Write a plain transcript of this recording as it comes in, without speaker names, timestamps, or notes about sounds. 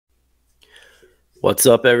What's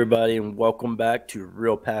up, everybody, and welcome back to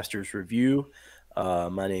Real Pastors Review.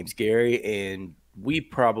 My name's Gary, and we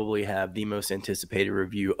probably have the most anticipated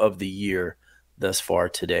review of the year thus far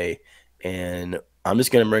today. And I'm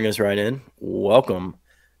just going to bring us right in. Welcome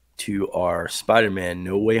to our Spider-Man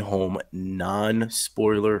No Way Home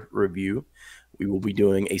non-spoiler review. We will be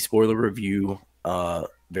doing a spoiler review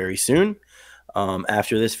very soon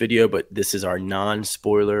after this video, but this is our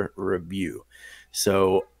non-spoiler review.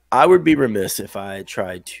 So I would be remiss if I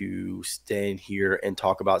tried to stand here and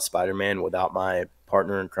talk about Spider-Man without my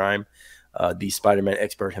partner in crime, the Spider-Man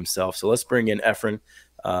expert himself. So let's bring in Efren,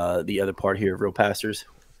 the other part here of Real Pastors.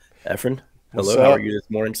 Efren, What's hello. How are up? you this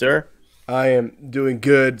morning, sir? I am doing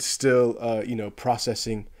good. Still,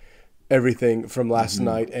 processing everything from last Mhm.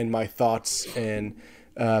 night and my thoughts, and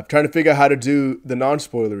trying to figure out how to do the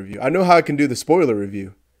non-spoiler review. I know how I can do the spoiler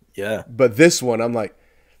review, Yeah, but this one, I'm like,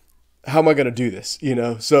 how am I going to do this?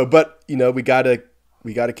 But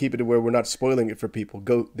we gotta keep it to where we're not spoiling it for people.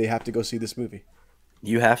 They have to go see this movie.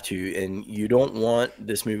 you have to, and you don't want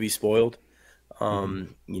this movie spoiled. Hmm.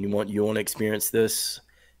 You want to experience this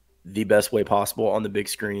the best way possible on the big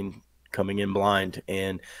screen, coming in blind,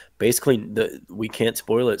 and basically we can't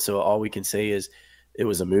spoil it. So all we can say is it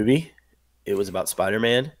was a movie. It was about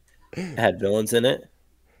Spider-Man. It had villains in it.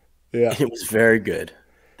 Yeah, And it was very good.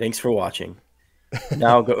 Thanks for watching.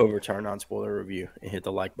 Now I'll go over to our non-spoiler review and hit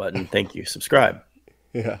the like button. Thank you. Subscribe.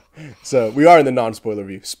 yeah. So we are in the non-spoiler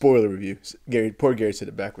review. Spoiler review. Poor Gary said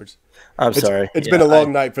it backwards. I'm It's sorry. it's been Yeah, a I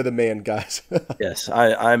long night for the man, guys.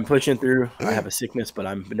 I'm pushing through. I have a sickness, but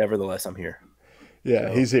I'm here. Yeah,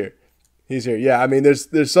 So he's here. He's here. Yeah, I mean,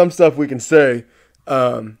 there's some stuff we can say,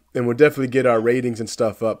 and we'll definitely get our ratings and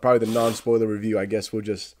stuff up. Probably the non-spoiler review. I guess we'll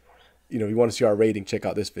just, if you want to see our rating, check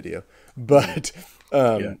out this video. mhm, But, yeah.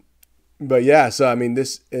 um, but yeah. So I mean,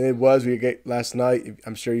 this and it was we get last night.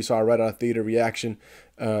 I'm sure you saw right out of theater reaction.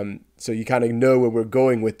 So you kind of know where we're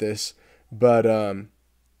going with this. But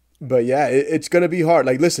but yeah, it's gonna be hard.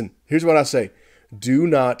 Like, listen, here's what I say: do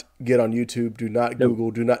not get on YouTube. Do not Nope.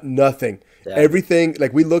 Google. Do not nothing. Yeah. Everything.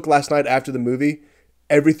 Like we looked last night after the movie.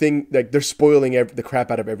 Everything like they're spoiling the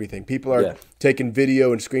crap out of everything. People are Yeah. taking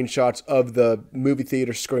video and screenshots of the movie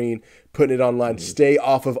theater screen, putting it online. Mhm. Stay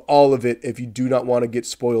off of all of it if you do not want to get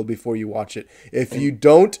spoiled before you watch it. If And you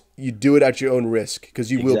don't, you do it at your own risk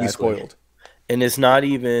because you will be exactly. spoiled. And it's not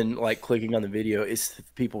even like clicking on the video, it's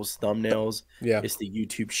people's thumbnails, Yeah, it's the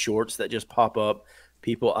YouTube shorts that just pop up.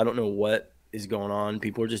 People, I don't know what is going on.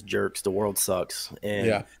 People are just jerks. The world sucks. And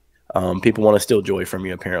yeah. people want to steal joy from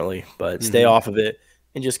you, apparently. But stay Hmm. off of it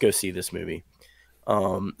and just go see this movie.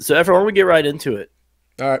 So, everyone, we get right into it.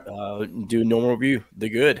 All right, Do a normal review. The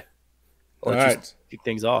good. all Let's just right. kick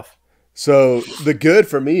things off. So the good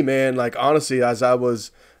for me, man, like honestly, as I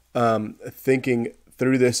was thinking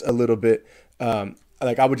through this a little bit,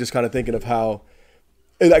 like I was just kind of thinking of how,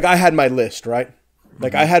 like I had my list, right?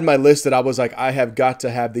 Like I Hmm. had my list that I was like, I have got to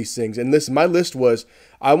have these things. And listen, my list was,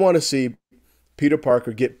 I want to see Peter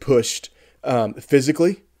Parker get pushed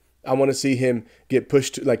physically. I want to see him get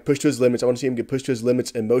pushed, like pushed to his limits. I want to see him get pushed to his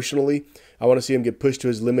limits emotionally. I want to see him get pushed to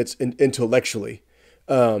his limits intellectually.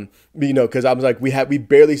 Because I was like, we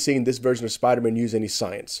barely seen this version of Spider-Man use any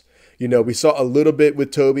science. We saw a little bit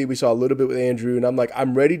with Toby, we saw a little bit with Andrew, and I'm like,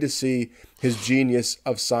 I'm ready to see his genius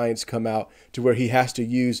of science come out to where he has to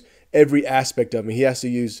use every aspect of him. He has to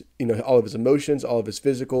use, all of his emotions, all of his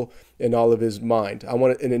physical, and all of his mind. I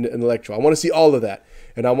want it in intellectual. I want to see all of that,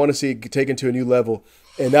 and I want to see it taken to a new level.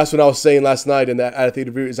 And that's what I was saying last night in that at a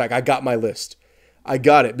theater review. It's like I got my list. I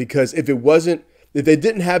got it because if they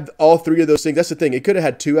didn't have all three of those things, that's the thing. It could have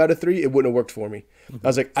had 2 out of 3. It wouldn't have worked for me. I Hmm.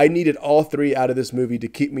 was like, I needed all three out of this movie to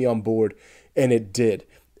keep me on board, and it did.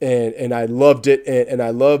 And I loved it, and I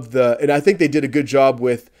loved and I think they did a good job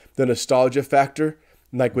with the nostalgia factor,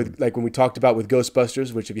 like when we talked about with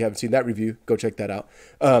Ghostbusters, which if you haven't seen that review, go check that out.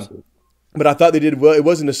 Absolutely. But I thought they did well. It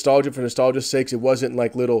wasn't nostalgia for nostalgia's sakes. It wasn't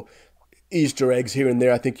like little Easter eggs here and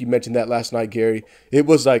there. I think you mentioned that last night, Gary. It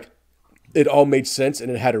was like it all made sense and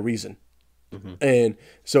it had a reason. Hmm. And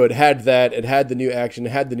so it had that, it had the new action,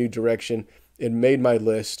 it had the new direction. It made my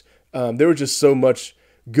list. There was just so much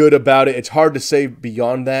good about it. It's hard to say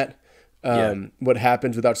beyond that Yeah. what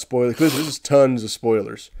happens without spoilers because there's just tons of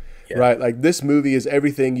spoilers, Yeah. right? Like this movie is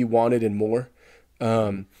everything you wanted and more.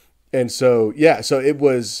 And so yeah, so it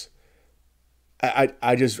was.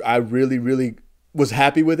 I really really was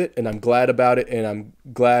happy with it, and I'm glad about it, and I'm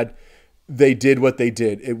glad they did what they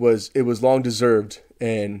did. It was long deserved,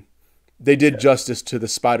 and they did Yeah. justice to the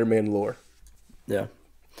Spider-Man lore. Yeah.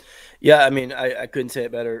 Yeah, I mean, I couldn't say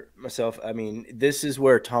it better myself. I mean, this is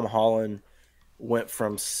where Tom Holland went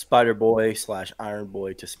from Spider Boy slash Iron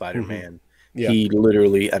Boy to Spider Hmm. Man. Yeah. He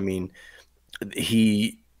literally, I mean,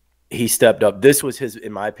 he he stepped up. This was his,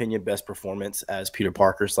 in my opinion, best performance as Peter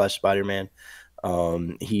Parker slash Spider-Man.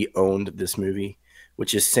 He owned this movie,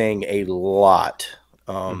 which is saying a lot.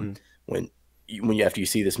 Hmm. When after you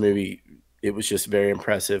see this movie, it was just very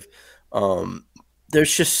impressive. Um,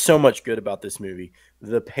 there's just so much good about this movie.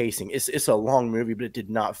 The pacing, it's a long movie, but it did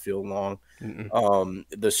not feel long. Mm-mm.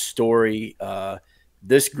 The story,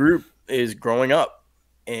 this group is growing up,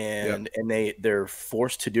 Yep. and they're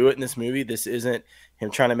forced to do it in this movie. This isn't him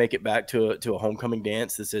trying to make it back to a homecoming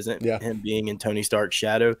dance. This isn't Yeah. him being in Tony Stark's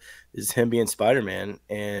shadow. This is him being Spider-Man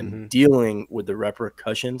and Hmm. dealing with the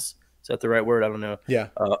repercussions. Is that the right word? I don't know. Yeah.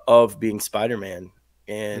 Of being Spider-Man.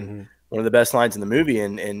 And Hmm. one of the best lines in the movie,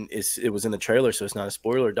 and it was in the trailer, so it's not a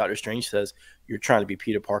spoiler. Doctor Strange says, "You're trying to be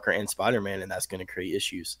Peter Parker and Spider-Man, and that's going to create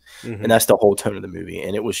issues." And Hmm. that's the whole tone of the movie,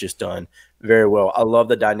 and it was just done very well. I love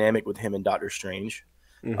the dynamic with him and Doctor Strange.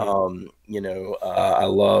 Hmm. I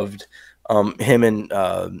loved him and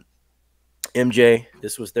MJ.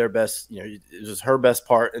 This was their best. It was her best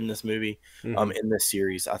part in this movie, Hmm. in this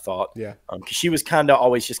series. I thought, Yeah. because she was kind of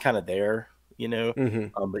always just kind of there, Hmm.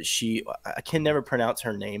 but I can never pronounce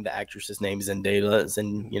her name. The actress's name is Zendaya,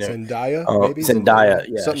 maybe Zendaya.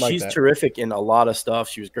 Yeah, something like she's that. terrific in a lot of stuff.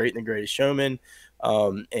 She was great in The Greatest Showman.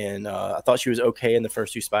 And I thought she was okay in the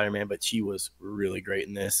first two Spider-Man, but she was really great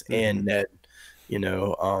in this. Hmm. And Ned, you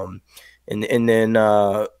know, and then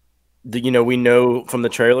we know from the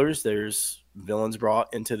trailers there's villains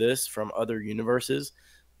brought into this from other universes,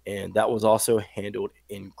 and that was also handled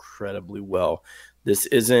incredibly well. This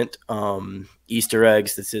isn't Easter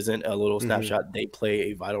eggs. This isn't a little Hmm. snapshot. They play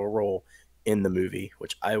a vital role in the movie,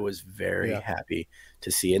 which I was very Yeah. happy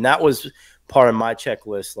to see. And that was part of my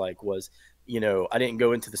checklist. I didn't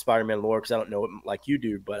go into the Spider-Man lore because I don't know it like you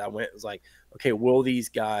do, but I was like, okay, will these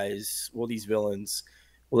villains,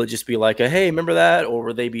 will it just be like hey, remember that, or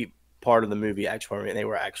will they be part of the movie? Actually, and they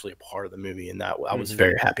were actually a part of the movie, and that I was Hmm.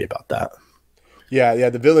 very happy about that. Yeah. Yeah.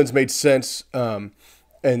 The villains made sense.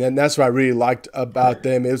 And then that's what I really liked about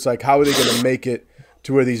them. It was like, how are they going to make it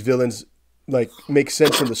to where these villains like make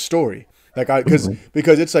sense in the story? Because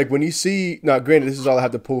it's like when you see, now granted this is all I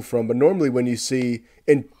have to pull from, but normally when you see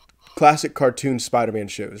in classic cartoon Spider-Man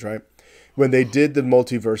shows, right? When they did the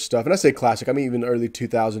multiverse stuff, and I say classic, I mean even early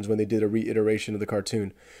 2000s when they did a reiteration of the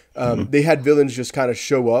cartoon, Mm-hmm. they had villains just kind of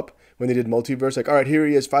show up when they did multiverse, like, all right, here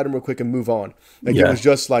he is, fight him real quick and move on. Like it Yeah, was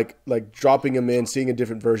just like dropping him in, seeing a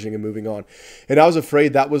different version and moving on. And I was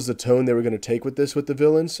afraid that was the tone they were going to take with this with the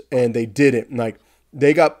villains, and they didn't. Like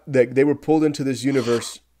they were pulled into this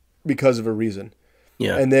universe because of a reason.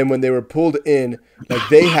 yeah, And then when they were pulled in, like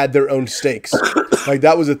they had their own stakes. Like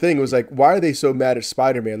that was the thing. It was like, why are they so mad at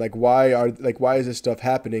Spider-Man? Why is this stuff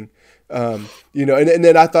happening? And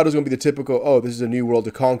then I thought it was gonna be the typical, oh, this is a new world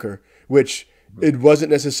to conquer, which it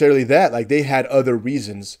wasn't necessarily that. Like they had other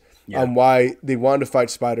reasons yeah, on why they wanted to fight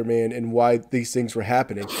Spider-Man and why these things were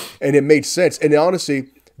happening. And it made sense. And honestly,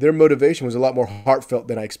 their motivation was a lot more heartfelt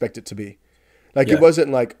than I expected it to be. Like it yeah.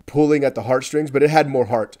 wasn't like pulling at the heartstrings, but it had more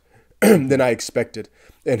heart than I expected.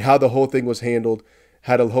 And how the whole thing was handled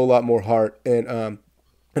had a whole lot more heart. And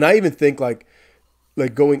I even think like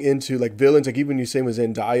going into like villains, like even you saying with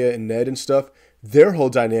Zendaya and Ned and stuff, their whole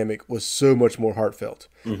dynamic was so much more heartfelt.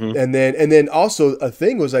 Mm-hmm. And then also a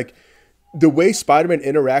thing was like the way Spider-Man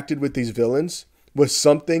interacted with these villains was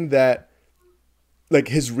something that like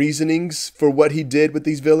his reasonings for what he did with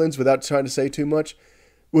these villains without trying to say too much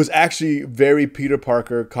was actually very Peter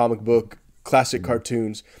Parker comic book classic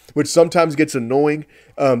cartoons, which sometimes gets annoying.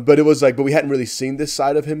 But it was like, but we hadn't really seen this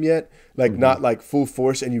side of him yet, like Mm-hmm. not like full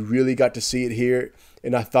force, and you really got to see it here,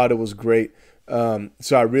 and I thought it was great. So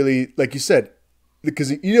I really, like you said,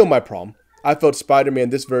 because you know my problem. I felt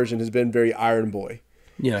Spider-Man, this version has been very Iron Boy,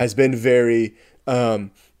 Yeah, has been very,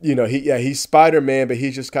 he's Spider-Man, but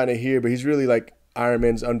he's just kind of here, but he's really like Iron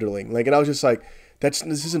Man's underling. Like, and I was just like, this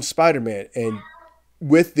isn't Spider-Man, and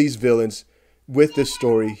with these villains, with this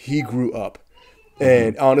story, he grew up. mm-hmm.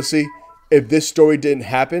 And honestly, if this story didn't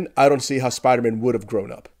happen, I don't see how Spider-Man would have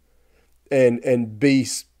grown up and be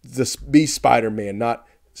Spider-Man, not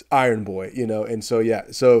Iron Boy, And so yeah,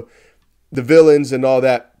 so the villains and all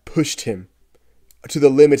that pushed him to the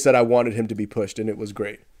limits that I wanted him to be pushed, and it was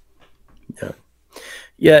great. Yeah.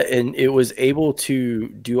 Yeah, and it was able to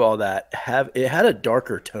do all that. It had a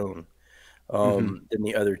darker tone Hmm. than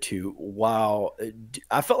the other two. Wow,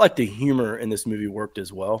 I felt like the humor in this movie worked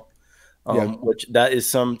as well. Yeah, Which that is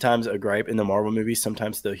sometimes a gripe in the Marvel movies.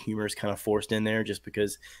 Sometimes the humor is kind of forced in there just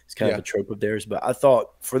because it's kind of yeah, a trope of theirs. But I thought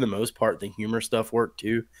for the most part the humor stuff worked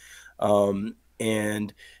too.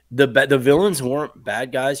 And the villains weren't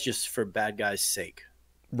bad guys just for bad guys' sake.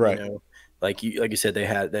 You right. know, like you said, they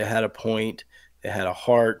had a point, they had a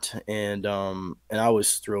heart, and I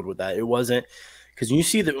was thrilled with that. It wasn't because you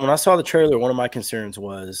see that when I saw the trailer, one of my concerns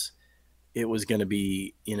was it was going to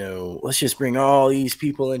be, let's just bring all these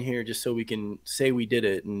people in here just so we can say we did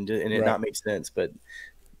it and it Right. not make sense. But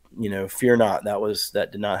fear not, that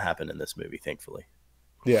did not happen in this movie, thankfully.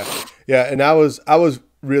 Yeah. Yeah. And I was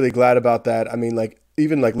really glad about that. I mean, like,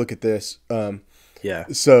 even like, look at this. Yeah.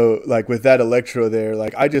 So like with that Electro there,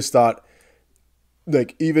 like I just thought,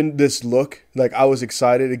 like even this look, like I was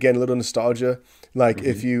excited again, a little nostalgia. Like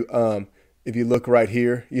if you look right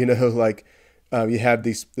here, like you have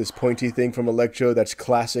this pointy thing from Electro that's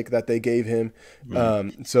classic that they gave him.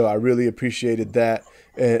 So I really appreciated that,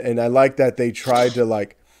 and I like that they tried to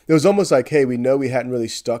like. It was almost like, hey, we know we hadn't really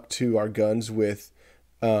stuck to our guns with,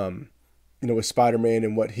 with Spider-Man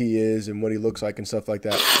and what he is and what he looks like and stuff like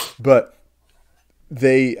that, but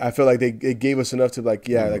I feel like they gave us enough to like,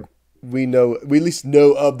 yeah, like we at least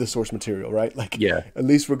know of the source material, right? Like, Yeah. at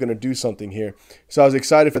least we're gonna do something here. So I was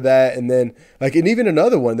excited for that, and then like, and even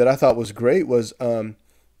another one that I thought was great was, and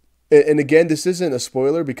again, this isn't a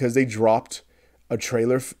spoiler because they dropped a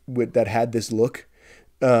trailer with that had this look,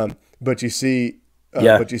 but you see,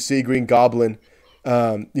 Yeah. Green Goblin,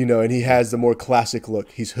 and he has the more classic look.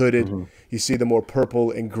 He's hooded. You see the more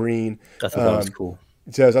purple and green. I thought that was cool.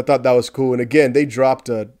 So I thought that was cool. And again, they dropped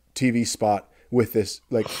a TV spot with this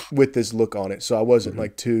look on it, so I wasn't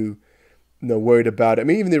like too worried about it. I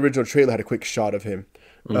mean, even the original trailer had a quick shot of him,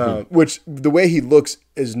 which the way he looks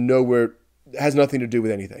is nowhere, has nothing to do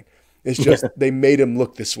with anything. It's just they made him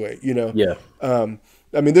look this way, Yeah.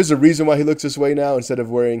 I mean, there's a reason why he looks this way now instead of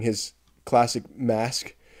wearing his classic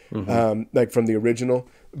mask, like from the original.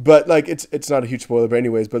 But like, it's not a huge spoiler, but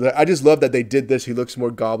anyways. But I just love that they did this. He looks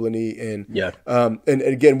more goblin-y, and Yeah. and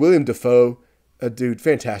again, William Dafoe, dude,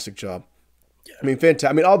 fantastic job. I mean, fantastic.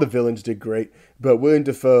 I mean, all the villains did great, but William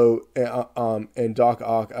Dafoe and Doc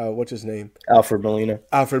Ock, what's his name? Alfred Molina.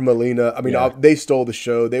 Alfred Molina. I mean, Yeah. they stole the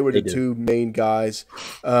show. They were the did. two main guys,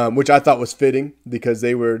 which I thought was fitting because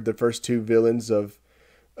they were the first two villains of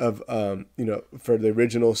for the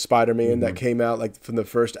original Spider-Man that came out, like from the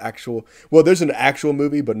first actual. Well, there's an actual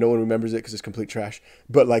movie, but no one remembers it because it's complete trash.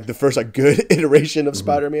 But like the first like good iteration of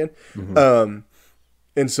Spider-Man.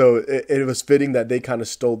 And so it was fitting that they kind of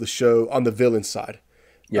stole the show on the villain side.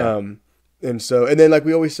 Yeah. And then, like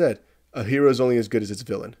we always said, a hero is only as good as its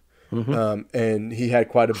villain. And he had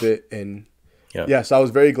quite a bit. And so I was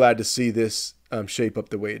very glad to see this shape up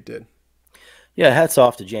the way it did. Yeah, hats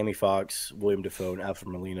off to Jamie Foxx, William Dafoe, and Alfred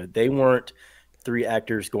Molina. They weren't three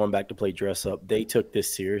actors going back to play dress up. They took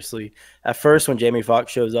this seriously. At first, when Jamie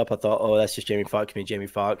Foxx shows up, I thought, oh, that's just Jamie Foxx being Jamie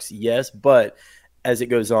Foxx. Yes, but as it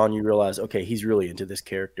goes on, you realize, okay, he's really into this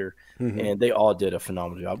character. And they all did a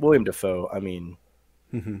phenomenal job. William Dafoe, I mean,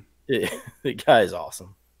 the guy is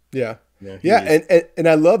awesome. Yeah. Yeah, And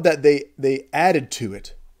I love that they added to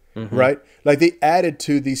it, right? Like they added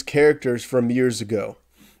to these characters from years ago.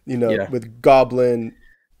 With Goblin,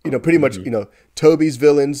 pretty much, Toby's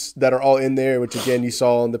villains that are all in there, which again, you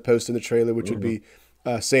saw on the post in the trailer, which would be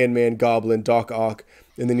Sandman, Goblin, Doc Ock.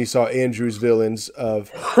 And then you saw Andrew's villains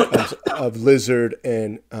of Lizard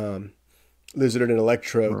and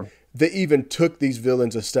Electro. They even took these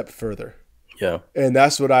villains a step further. Yeah. And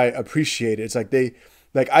that's what I appreciated. It's like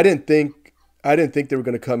I didn't think they were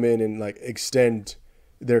going to come in and like extend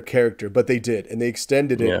their character, but they did. And they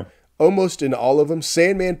extended it almost in all of them.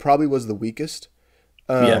 Sandman probably was the weakest.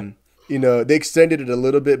 They extended it a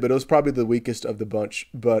little bit, but it was probably the weakest of the bunch.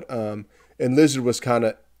 But and Lizard was kind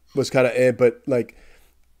of but like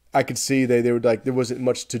I could see they were like there wasn't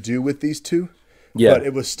much to do with these two. Yeah. But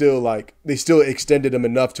it was still like they still extended them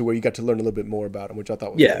enough to where you got to learn a little bit more about them, which I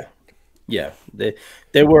thought was great. Yeah.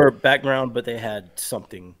 They were background, but they had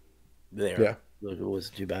something there. Yeah. It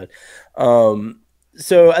wasn't too bad.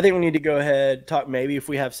 So I think we need to go ahead, talk maybe if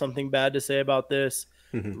we have something bad to say about this,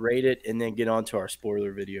 rate it, and then get on to our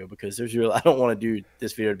spoiler video because I don't want to do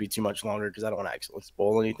this video to be too much longer because I don't want to accidentally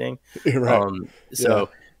spoil anything. Right.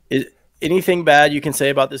 Anything bad you can say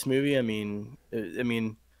about this movie? I mean,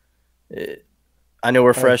 I know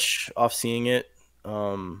we're fresh off seeing it.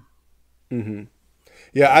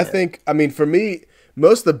 Yeah, I think, for me,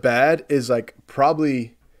 most of the bad is like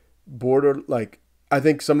probably I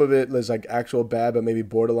think some of it is like actual bad, but maybe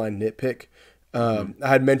borderline nitpick. I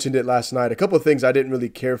had mentioned it last night. A couple of things I didn't really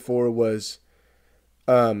care for was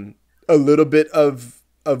a little bit of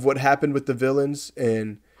what happened with the villains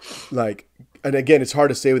and again, it's hard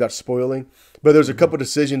to say without spoiling, but there's a couple of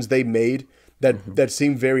decisions they made that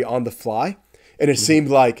seemed very on the fly. And it seemed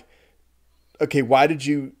like okay, why did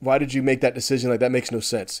you make that decision? Like, that makes no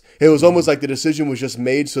sense. It was almost like the decision was just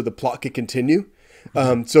made so the plot could continue.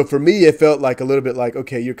 So for me, it felt like a little bit like,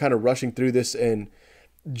 okay, you're kind of rushing through this and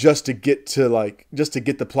just to get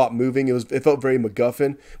the plot moving. It felt very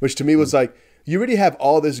MacGuffin, which to me was like, you already have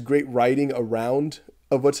all this great writing around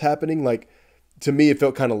of what's happening. Like, to me, it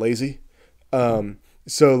felt kind of lazy.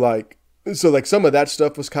 So like some of that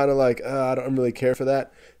stuff was kind of like, I don't really care for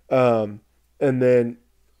that. And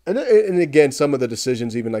again, some of the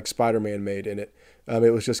decisions even like Spider-Man made in it,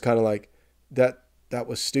 it was just kind of like that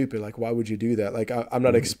was stupid. Like, why would you do that? Like, I'm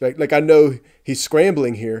not like, I know he's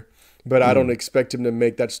scrambling here, but I don't expect him to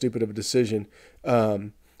make that stupid of a decision.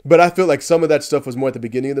 But I feel like some of that stuff was more at the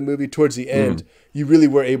beginning of the movie. Towards the end, you really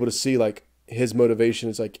were able to see like his motivation.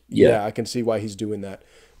 It's like, yeah, I can see why he's doing that.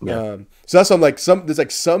 Yeah. So that's why I'm like, there's like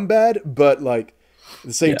some bad, but like at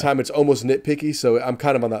the same time, it's almost nitpicky. So I'm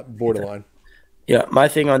kind of on that borderline. Yeah, my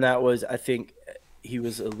thing on that was I think he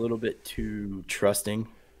was a little bit too trusting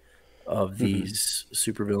of these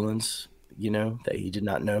supervillains, that he did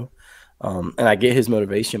not know. And I get his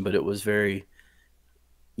motivation, but it was very,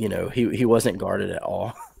 he wasn't guarded at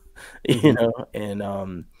all, and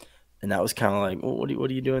that was kind of like, well, what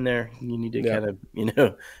are you doing there? You need to kind of,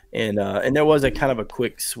 and there was a kind of a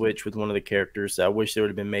quick switch with one of the characters. I wish there would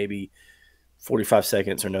have been maybe 45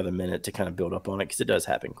 seconds or another minute to kind of build up on it, because it does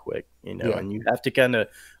happen quick, and you have to kind of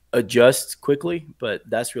adjust quickly. But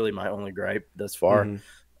that's really my only gripe thus far,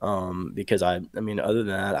 because I mean, other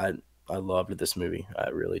than that, I loved this movie. I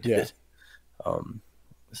really did.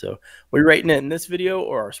 So we're rating it in this video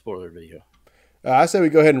or our spoiler video? I say we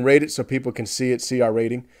go ahead and rate it so people can see our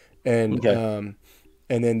rating, and and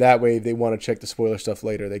then that way if they want to check the spoiler stuff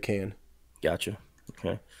later, they can. Gotcha.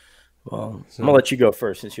 Okay. Well, I'm gonna let you go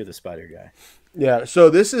first since you're the spider guy. Yeah. So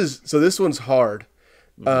this one's hard,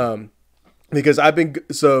 because I've been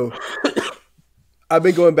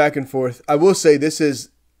going back and forth. I will say this is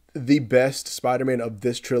the best Spider-Man of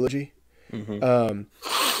this trilogy.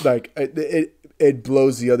 Like it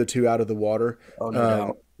blows the other two out of the water. Oh,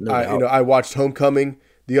 no doubt. I watched Homecoming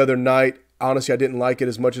the other night. Honestly, I didn't like it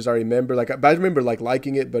as much as I remember. Like, I remember like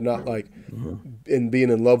liking it, but not like in being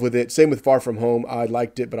in love with it. Same with Far From Home. I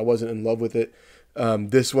liked it, but I wasn't in love with it.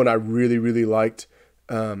 This one I really, really liked.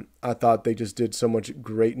 I thought they just did so much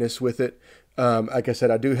greatness with it. Like I said,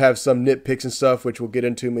 I do have some nitpicks and stuff, which we'll get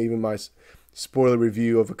into. Even my spoiler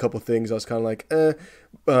review of a couple things, I was kind of like,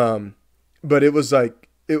 but it was like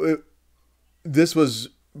this was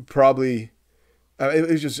probably. It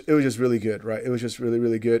was just really good, right? It was just really,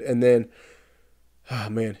 really good. And then, oh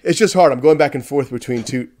man, it's just hard. I'm going back and forth between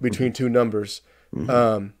two numbers.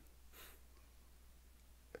 Yeah,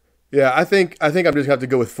 I think I'm just gonna have to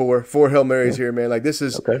go with 4 Hail Marys here, man. Like, this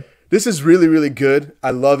is really, really good.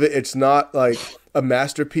 I love it. It's not like a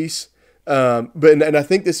masterpiece, but I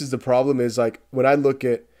think this is the problem is like when I look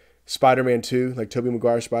at Spider-Man 2, like Tobey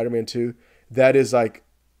Maguire's Spider-Man 2, that is like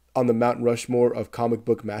on the Mount Rushmore of comic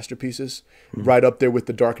book masterpieces, right up there with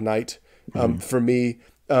The Dark Knight, for me.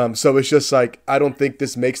 So it's just like, I don't think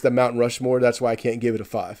this makes the Mount Rushmore. That's why I can't give it a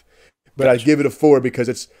 5. But I give it a 4 because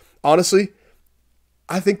it's, honestly,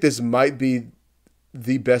 I think this might be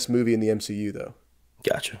the best movie in the MCU, though.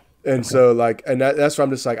 Gotcha. And so, like, and that's why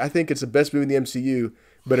I'm just like, I think it's the best movie in the MCU,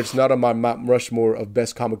 but it's not on my Mount Rushmore of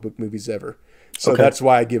best comic book movies ever. So that's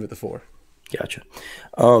why I give it the 4. Gotcha.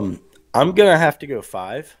 I'm going to have to go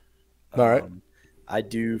 5. All right. I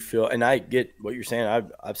do feel, and I get what you're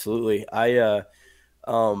saying. Absolutely. I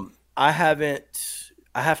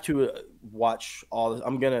have to watch all.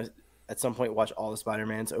 I'm gonna at some point watch all the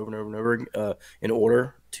Spider-Mans over and over and over in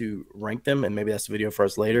order to rank them, and maybe that's a video for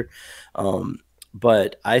us later.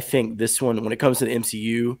 But I think this one, when it comes to the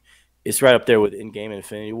MCU, it's right up there with Endgame and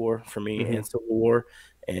Infinity War for me, and Civil War.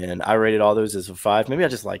 And I rated all those as a 5. Maybe I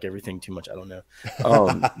just like everything too much. I don't know.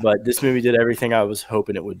 But this movie did everything I was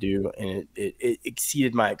hoping it would do, and it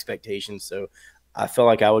exceeded my expectations. So I felt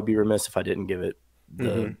like I would be remiss if I didn't give it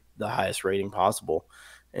the highest rating possible.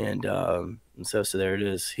 And so there it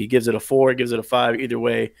is. He gives it a 4. He gives it a 5. Either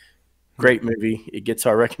way, great movie. It gets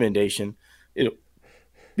our recommendation. It'll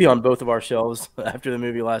be on both of our shelves after the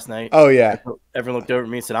movie last night. Oh, yeah. Everyone looked over at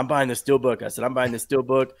me and said, I'm buying the Steelbook. I said, I'm buying the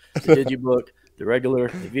Steelbook, the Digibook, the regular,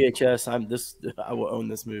 the VHS. I will own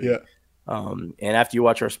this movie. Yeah. And after you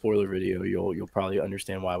watch our spoiler video, you'll probably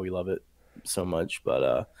understand why we love it so much.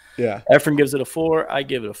 But yeah, Efren gives it a 4. I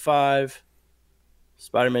give it a 5.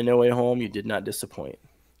 Spider-Man: No Way Home, you did not disappoint.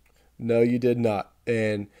 No, you did not.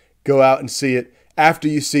 And go out and see it. After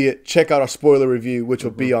you see it, check out our spoiler review, which will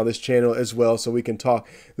be on this channel as well, so we can talk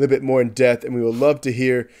a little bit more in depth. And we would love to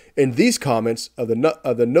hear in these comments of the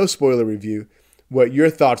no spoiler review what your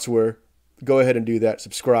thoughts were go ahead and do that.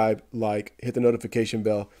 Subscribe, like, hit the notification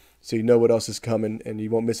bell so you know what else is coming and you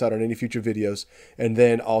won't miss out on any future videos. And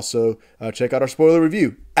then also check out our spoiler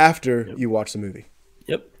review after you watch the movie.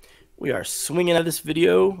 Yep. We are swinging out of this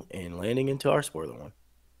video and landing into our spoiler one.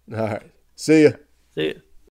 All right. See ya. See ya.